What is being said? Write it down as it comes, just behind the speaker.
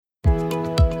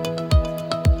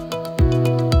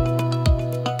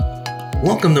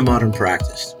Welcome to Modern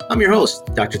Practice. I'm your host,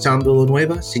 Dr. Tom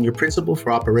Villanueva, Senior Principal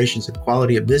for Operations and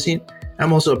Quality at Vizient.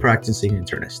 I'm also a practicing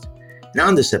internist. Now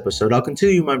in this episode, I'll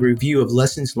continue my review of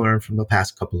lessons learned from the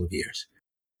past couple of years.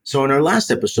 So in our last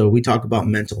episode, we talked about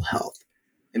mental health,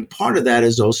 and part of that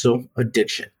is also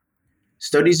addiction.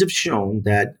 Studies have shown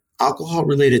that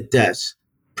alcohol-related deaths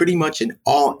pretty much in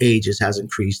all ages has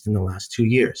increased in the last 2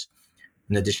 years,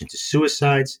 in addition to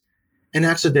suicides and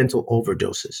accidental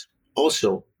overdoses.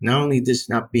 Also, not only this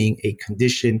not being a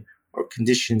condition or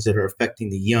conditions that are affecting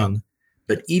the young,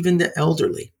 but even the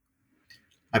elderly.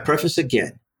 I preface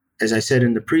again, as I said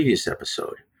in the previous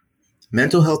episode,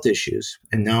 mental health issues,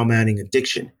 and now I'm adding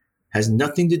addiction, has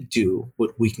nothing to do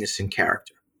with weakness in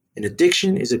character. An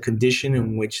addiction is a condition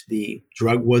in which the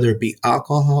drug, whether it be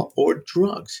alcohol or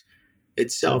drugs,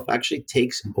 itself actually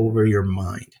takes over your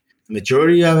mind. The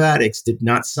majority of addicts did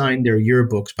not sign their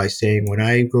yearbooks by saying, when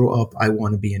I grow up, I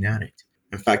want to be an addict.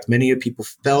 In fact, many of people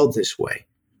fell this way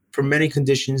for many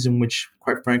conditions in which,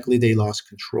 quite frankly, they lost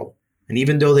control. And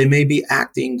even though they may be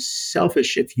acting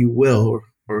selfish, if you will,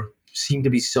 or seem to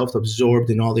be self-absorbed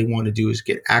and all they want to do is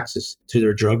get access to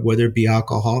their drug, whether it be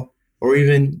alcohol or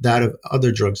even that of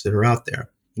other drugs that are out there,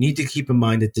 you need to keep in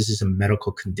mind that this is a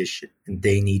medical condition and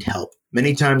they need help.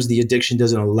 Many times the addiction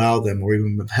doesn't allow them or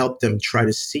even help them try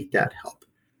to seek that help.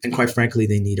 And quite frankly,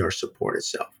 they need our support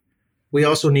itself. We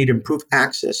also need improved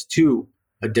access to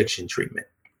addiction treatment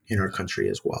in our country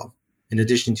as well, in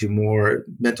addition to more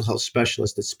mental health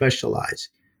specialists that specialize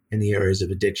in the areas of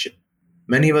addiction.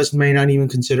 Many of us may not even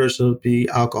consider ourselves to be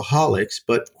alcoholics,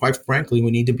 but quite frankly,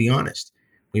 we need to be honest.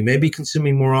 We may be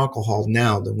consuming more alcohol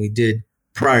now than we did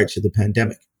prior to the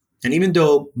pandemic. And even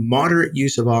though moderate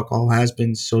use of alcohol has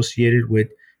been associated with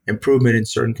improvement in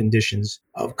certain conditions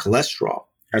of cholesterol,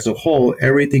 as a whole,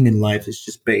 everything in life is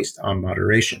just based on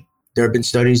moderation. There have been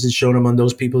studies that shown among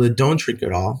those people that don't drink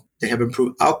at all, they have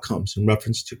improved outcomes in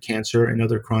reference to cancer and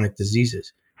other chronic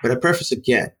diseases. But I preface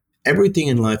again, everything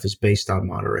in life is based on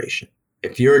moderation.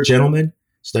 If you're a gentleman,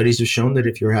 studies have shown that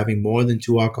if you're having more than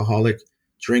 2 alcoholic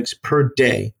drinks per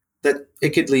day, that it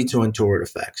could lead to untoward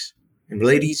effects. And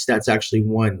ladies, that's actually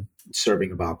 1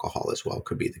 serving of alcohol as well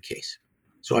could be the case.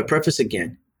 So I preface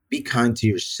again, be kind to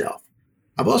yourself.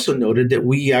 I've also noted that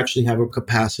we actually have a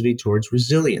capacity towards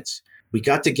resilience. We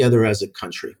got together as a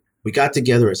country. We got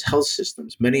together as health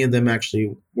systems, many of them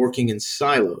actually working in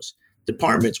silos,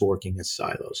 departments working in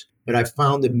silos. But I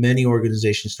found that many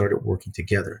organizations started working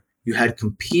together. You had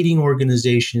competing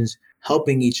organizations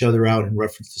helping each other out in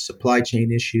reference to supply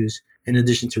chain issues, in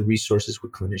addition to resources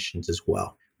with clinicians as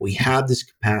well. We have this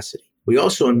capacity. We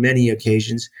also, on many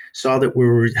occasions, saw that we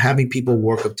were having people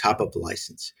work on top of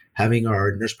license, having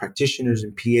our nurse practitioners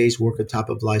and PAs work on top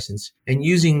of license, and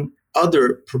using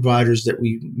other providers that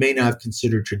we may not have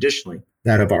considered traditionally,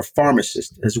 that of our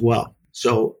pharmacists as well.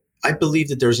 So I believe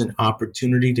that there's an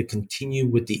opportunity to continue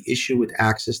with the issue with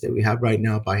access that we have right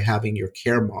now by having your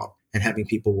care model and having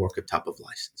people work on top of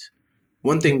license.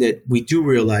 One thing that we do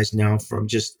realize now from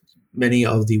just many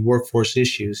of the workforce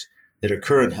issues that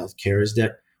occur in healthcare is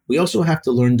that we also have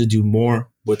to learn to do more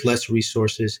with less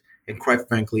resources, and quite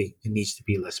frankly, it needs to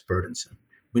be less burdensome.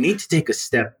 We need to take a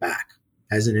step back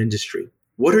as an industry.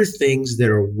 What are things that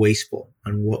are wasteful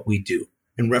on what we do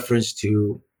in reference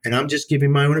to, and I'm just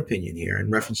giving my own opinion here,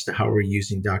 in reference to how we're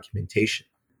using documentation,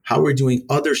 how we're doing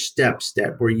other steps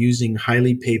that we're using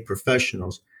highly paid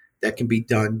professionals that can be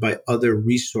done by other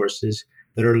resources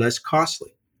that are less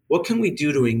costly. What can we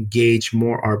do to engage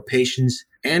more our patients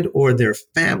and or their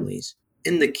families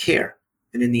in the care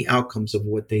and in the outcomes of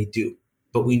what they do?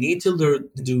 But we need to learn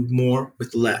to do more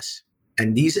with less.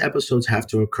 And these episodes have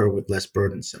to occur with less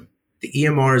burdensome. The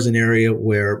EMR is an area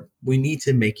where we need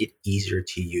to make it easier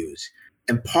to use.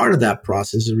 And part of that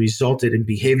process has resulted in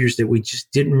behaviors that we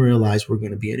just didn't realize were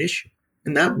going to be an issue.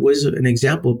 And that was an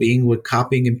example being with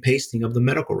copying and pasting of the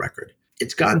medical record.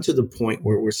 It's gotten to the point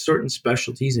where with certain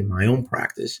specialties in my own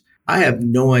practice, I have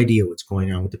no idea what's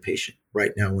going on with the patient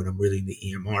right now when I'm reading the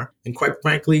EMR. And quite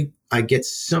frankly, I get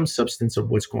some substance of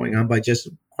what's going on by just,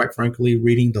 quite frankly,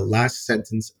 reading the last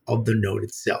sentence of the note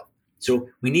itself. So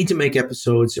we need to make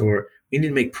episodes, or we need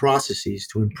to make processes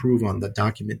to improve on the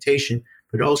documentation,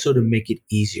 but also to make it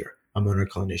easier among our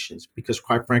clinicians. Because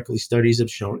quite frankly, studies have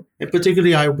shown, and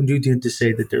particularly I do need to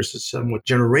say that there's a somewhat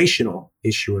generational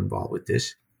issue involved with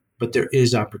this, but there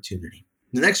is opportunity.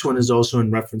 The next one is also in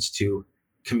reference to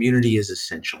community is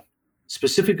essential,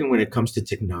 specifically when it comes to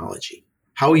technology.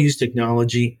 How we use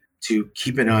technology to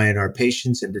keep an eye on our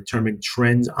patients and determine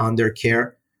trends on their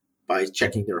care by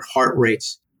checking their heart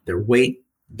rates, their weight,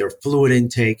 their fluid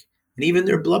intake, and even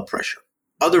their blood pressure.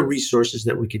 other resources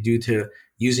that we could do to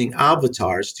using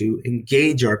avatars to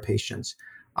engage our patients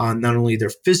on not only their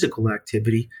physical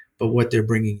activity, but what they're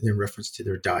bringing in reference to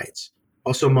their diets.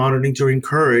 Also monitoring to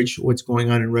encourage what's going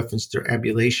on in reference to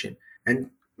ambulation and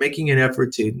making an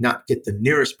effort to not get the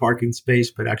nearest parking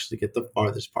space, but actually get the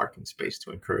farthest parking space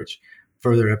to encourage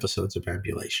further episodes of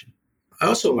ambulation. I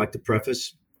also like to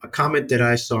preface a comment that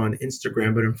I saw on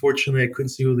Instagram, but unfortunately I couldn't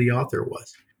see who the author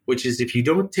was, which is if you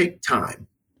don't take time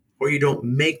or you don't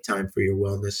make time for your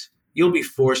wellness, you'll be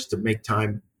forced to make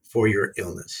time for your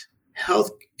illness.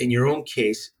 Health, in your own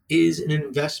case, is an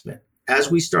investment. As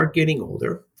we start getting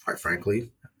older, quite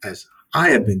frankly, as I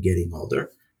have been getting older,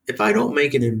 if I don't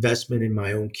make an investment in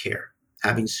my own care,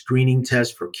 having screening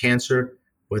tests for cancer,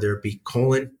 whether it be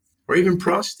colon or even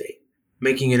prostate,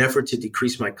 making an effort to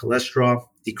decrease my cholesterol,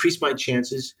 decrease my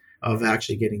chances of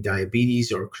actually getting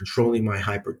diabetes or controlling my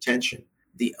hypertension.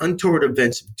 The untoward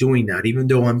events of doing that, even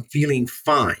though I'm feeling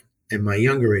fine in my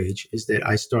younger age, is that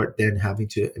I start then having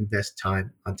to invest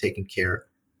time on taking care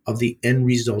of the end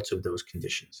results of those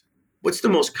conditions. What's the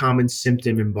most common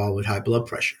symptom involved with high blood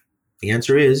pressure? The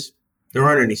answer is there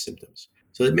aren't any symptoms.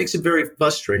 So it makes it very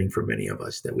frustrating for many of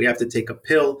us that we have to take a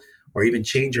pill or even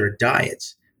change our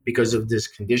diets because of this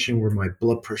condition where my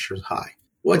blood pressure is high.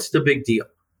 What's the big deal?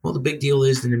 Well, the big deal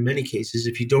is that in many cases,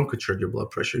 if you don't control your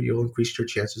blood pressure, you'll increase your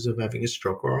chances of having a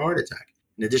stroke or a heart attack,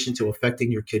 in addition to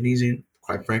affecting your kidneys and,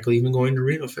 quite frankly, even going to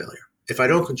renal failure. If I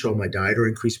don't control my diet or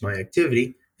increase my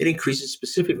activity, it increases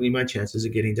specifically my chances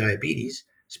of getting diabetes,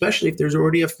 especially if there's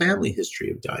already a family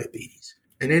history of diabetes.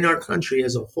 And in our country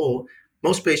as a whole,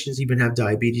 most patients even have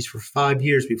diabetes for 5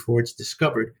 years before it's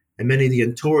discovered, and many of the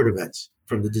untoward events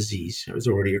from the disease is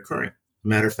already occurring.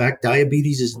 Matter of fact,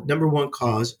 diabetes is the number one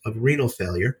cause of renal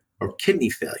failure or kidney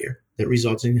failure that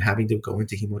results in having to go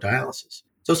into hemodialysis.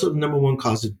 It's also the number one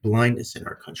cause of blindness in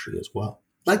our country as well.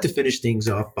 I'd like to finish things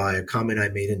off by a comment I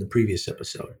made in the previous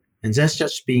episode, and that's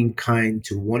just being kind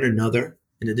to one another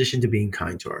in addition to being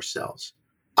kind to ourselves.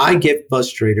 I get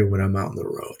frustrated when I'm out on the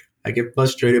road. I get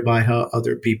frustrated by how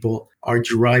other people are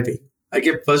driving. I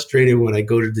get frustrated when I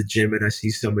go to the gym and I see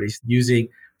somebody using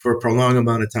for a prolonged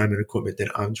amount of time and equipment that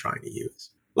I'm trying to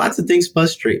use. Lots of things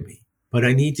frustrate me, but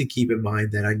I need to keep in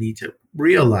mind that I need to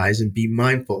realize and be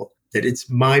mindful that it's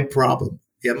my problem.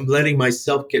 I'm letting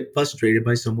myself get frustrated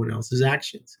by someone else's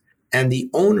actions. And the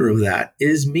owner of that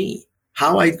is me.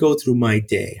 How I go through my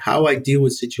day, how I deal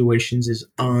with situations is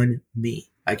on me.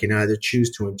 I can either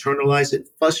choose to internalize it,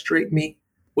 frustrate me,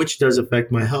 which does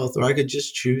affect my health, or I could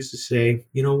just choose to say,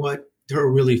 you know what? There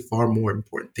are really far more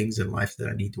important things in life that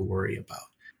I need to worry about.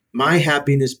 My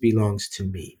happiness belongs to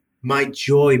me. My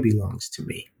joy belongs to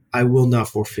me. I will not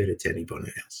forfeit it to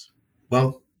anybody else.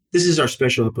 Well, this is our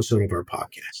special episode of our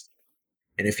podcast.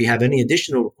 And if you have any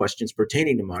additional questions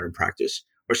pertaining to modern practice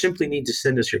or simply need to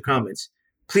send us your comments,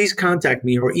 please contact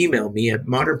me or email me at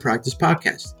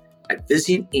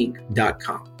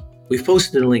modernpracticepodcast@vizientinc.com. We've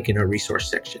posted a link in our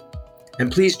resource section. And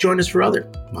please join us for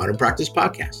other Modern Practice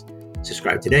podcasts.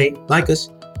 Subscribe today, like us,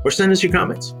 or send us your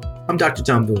comments. I'm Dr.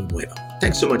 Tom Villanueva.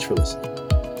 Thanks so much for listening.